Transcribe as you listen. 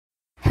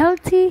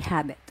healthy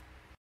habit.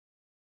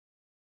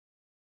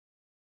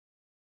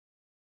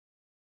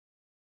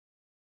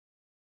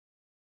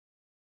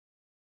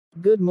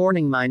 Good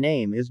morning, my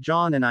name is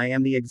John and I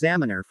am the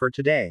examiner for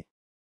today.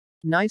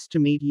 Nice to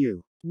meet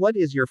you. What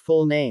is your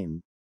full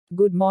name?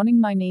 Good morning,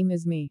 my name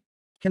is May.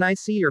 Can I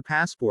see your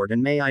passport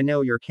and may I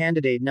know your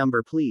candidate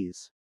number,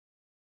 please?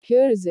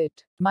 Here is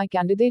it. My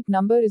candidate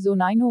number is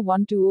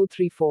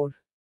 090120034.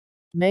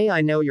 May I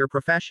know your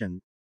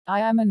profession? I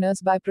am a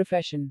nurse by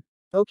profession.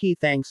 Okay,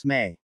 thanks,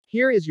 May.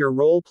 Here is your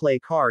role play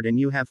card and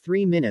you have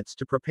 3 minutes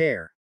to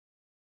prepare.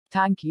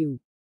 Thank you.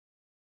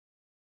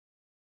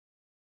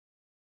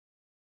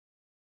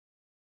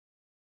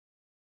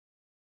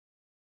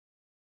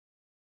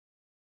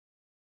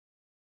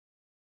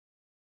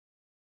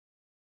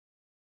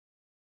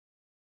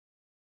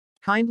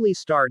 Kindly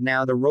start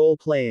now the role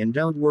play and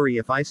don't worry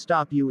if I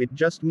stop you, it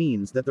just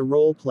means that the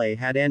role play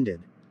had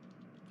ended.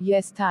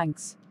 Yes,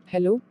 thanks.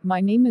 Hello,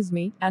 my name is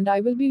May, and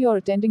I will be your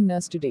attending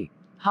nurse today.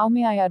 How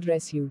may I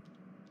address you?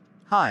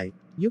 Hi,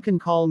 you can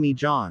call me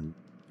John.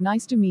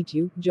 Nice to meet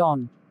you,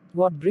 John.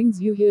 What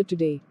brings you here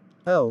today?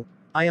 Oh,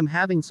 I am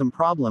having some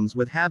problems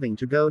with having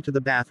to go to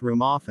the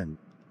bathroom often.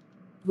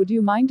 Would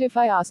you mind if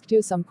I asked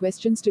you some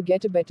questions to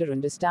get a better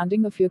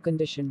understanding of your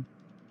condition?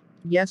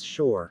 Yes,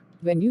 sure.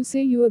 When you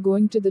say you are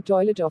going to the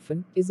toilet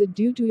often, is it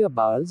due to your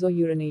bowels or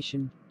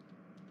urination?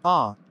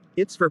 Ah,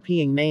 it's for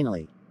peeing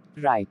mainly.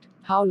 Right.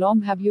 How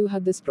long have you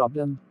had this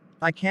problem?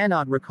 I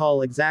cannot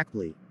recall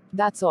exactly.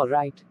 That's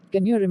alright.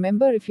 Can you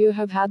remember if you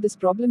have had this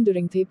problem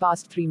during the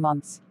past 3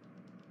 months?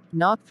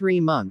 Not 3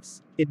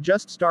 months. It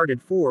just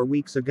started 4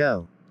 weeks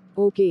ago.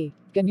 Okay.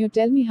 Can you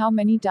tell me how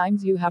many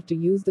times you have to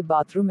use the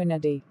bathroom in a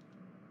day?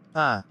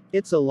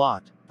 It's a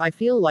lot. I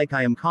feel like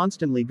I am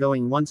constantly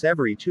going once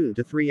every 2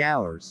 to 3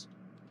 hours.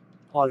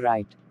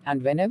 Alright.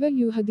 And whenever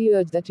you had the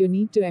urge that you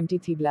need to empty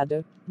the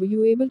bladder, were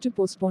you able to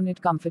postpone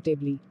it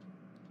comfortably?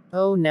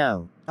 Oh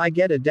no. I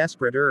get a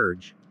desperate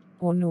urge.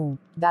 Oh no.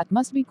 That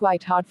must be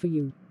quite hard for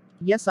you.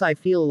 Yes, I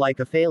feel like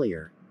a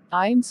failure.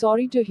 I am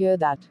sorry to hear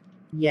that.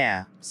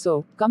 Yeah.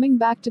 So, coming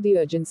back to the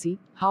urgency,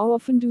 how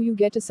often do you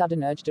get a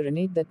sudden urge to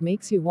urinate that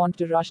makes you want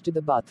to rush to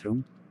the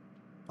bathroom?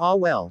 Ah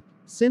well.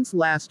 Since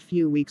last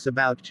few weeks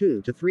about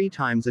 2 to 3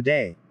 times a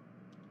day.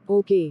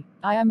 Okay,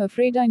 I am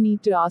afraid I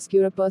need to ask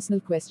you a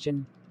personal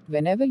question.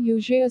 Whenever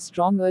you share a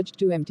strong urge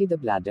to empty the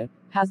bladder,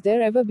 has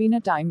there ever been a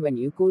time when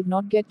you could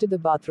not get to the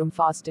bathroom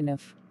fast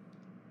enough?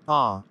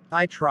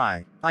 I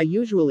try. I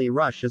usually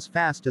rush as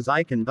fast as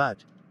I can,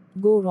 but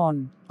Go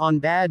on. on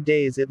bad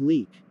days it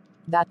leak.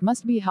 That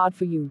must be hard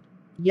for you.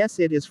 Yes,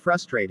 it is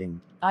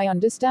frustrating. I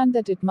understand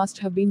that it must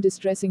have been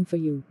distressing for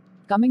you.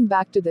 Coming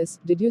back to this,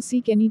 did you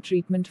seek any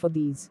treatment for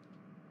these?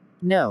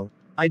 No,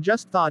 I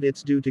just thought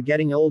it's due to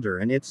getting older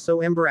and it's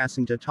so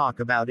embarrassing to talk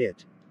about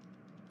it.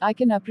 I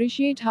can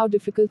appreciate how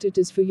difficult it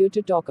is for you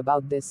to talk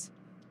about this.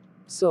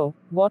 So,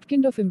 what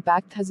kind of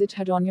impact has it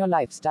had on your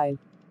lifestyle?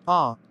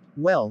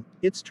 Well,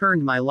 it's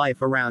turned my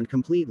life around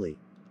completely.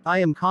 I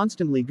am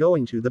constantly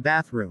going to the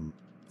bathroom.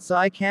 So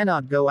I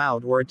cannot go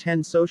out or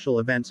attend social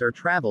events or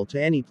travel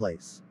to any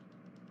place.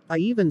 I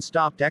even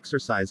stopped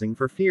exercising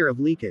for fear of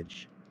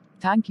leakage.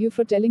 Thank you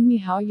for telling me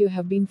how you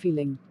have been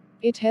feeling.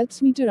 It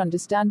helps me to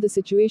understand the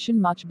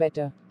situation much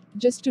better.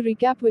 Just to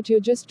recap what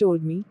you just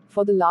told me,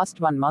 for the last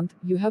 1 month,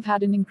 you have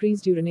had an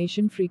increased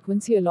urination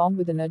frequency along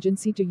with an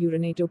urgency to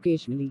urinate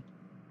occasionally.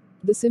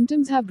 The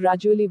symptoms have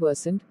gradually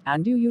worsened,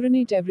 and you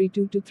urinate every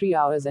 2 to 3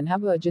 hours and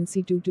have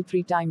urgency 2 to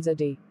 3 times a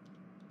day.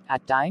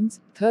 At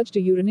times, the urge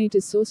to urinate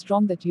is so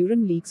strong that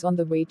urine leaks on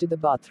the way to the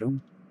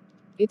bathroom.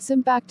 It's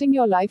impacting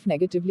your life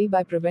negatively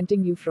by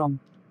preventing you from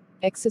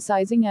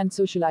exercising and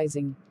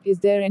socializing. Is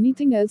there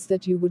anything else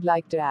that you would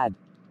like to add?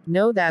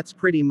 No, that's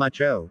pretty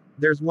much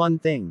there's one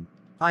thing.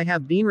 I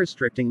have been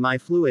restricting my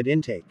fluid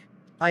intake.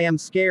 I am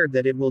scared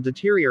that it will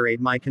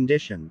deteriorate my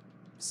condition.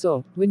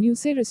 So, when you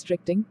say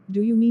restricting,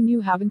 do you mean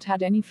you haven't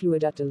had any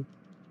fluid at all?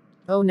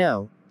 Oh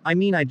no, I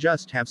mean I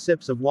just have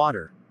sips of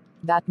water.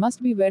 That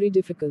must be very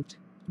difficult.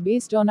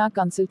 Based on our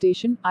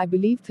consultation, I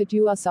believe that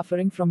you are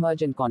suffering from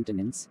urge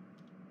incontinence.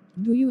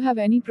 Do you have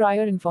any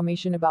prior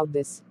information about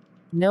this?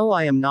 No,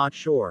 I am not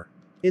sure.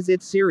 Is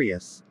it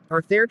serious?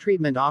 Are there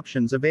treatment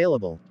options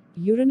available?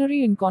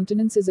 Urinary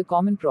incontinence is a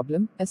common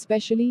problem,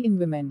 especially in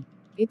women.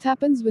 It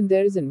happens when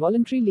there is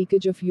involuntary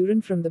leakage of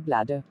urine from the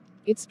bladder.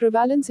 Its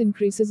prevalence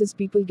increases as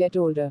people get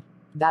older.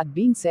 That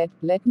being said,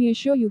 let me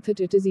assure you that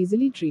it is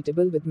easily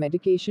treatable with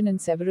medication and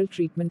several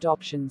treatment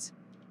options.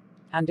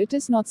 And it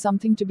is not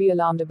something to be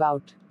alarmed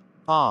about.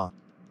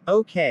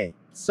 Okay.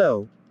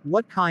 So,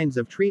 what kinds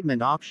of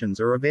treatment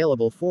options are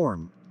available for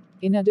me?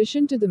 In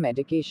addition to the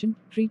medication,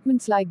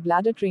 treatments like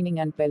bladder training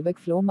and pelvic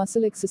floor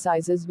muscle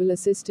exercises will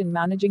assist in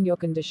managing your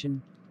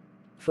condition.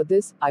 For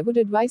this, I would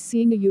advise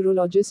seeing a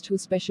urologist who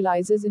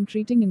specializes in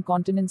treating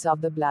incontinence of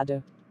the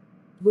bladder.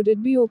 Would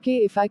it be okay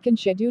if I can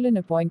schedule an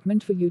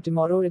appointment for you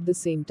tomorrow at the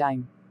same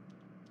time?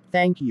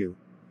 Thank you.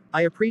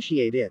 I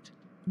appreciate it.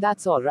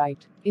 That's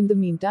alright. In the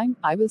meantime,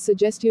 I will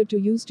suggest you to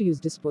use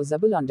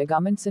disposable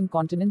undergarments and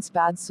continence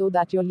pads so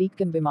that your leak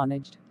can be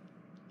managed.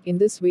 In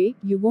this way,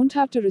 you won't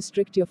have to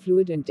restrict your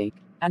fluid intake,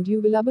 and you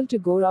will be able to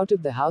go out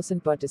of the house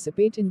and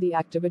participate in the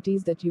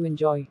activities that you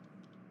enjoy.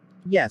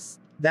 Yes,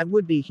 that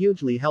would be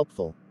hugely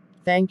helpful.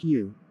 Thank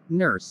you,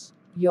 nurse.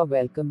 You're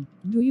welcome.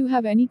 Do you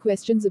have any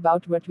questions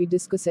about what we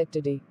discussed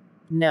today?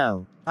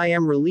 No, I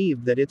am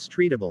relieved that it's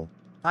treatable.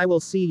 I will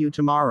see you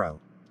tomorrow.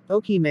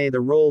 Okay, may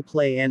the role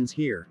play ends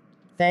here.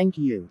 Thank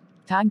you.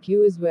 Thank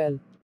you as well.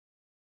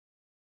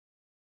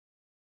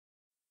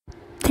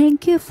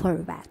 Thank you for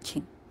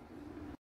watching.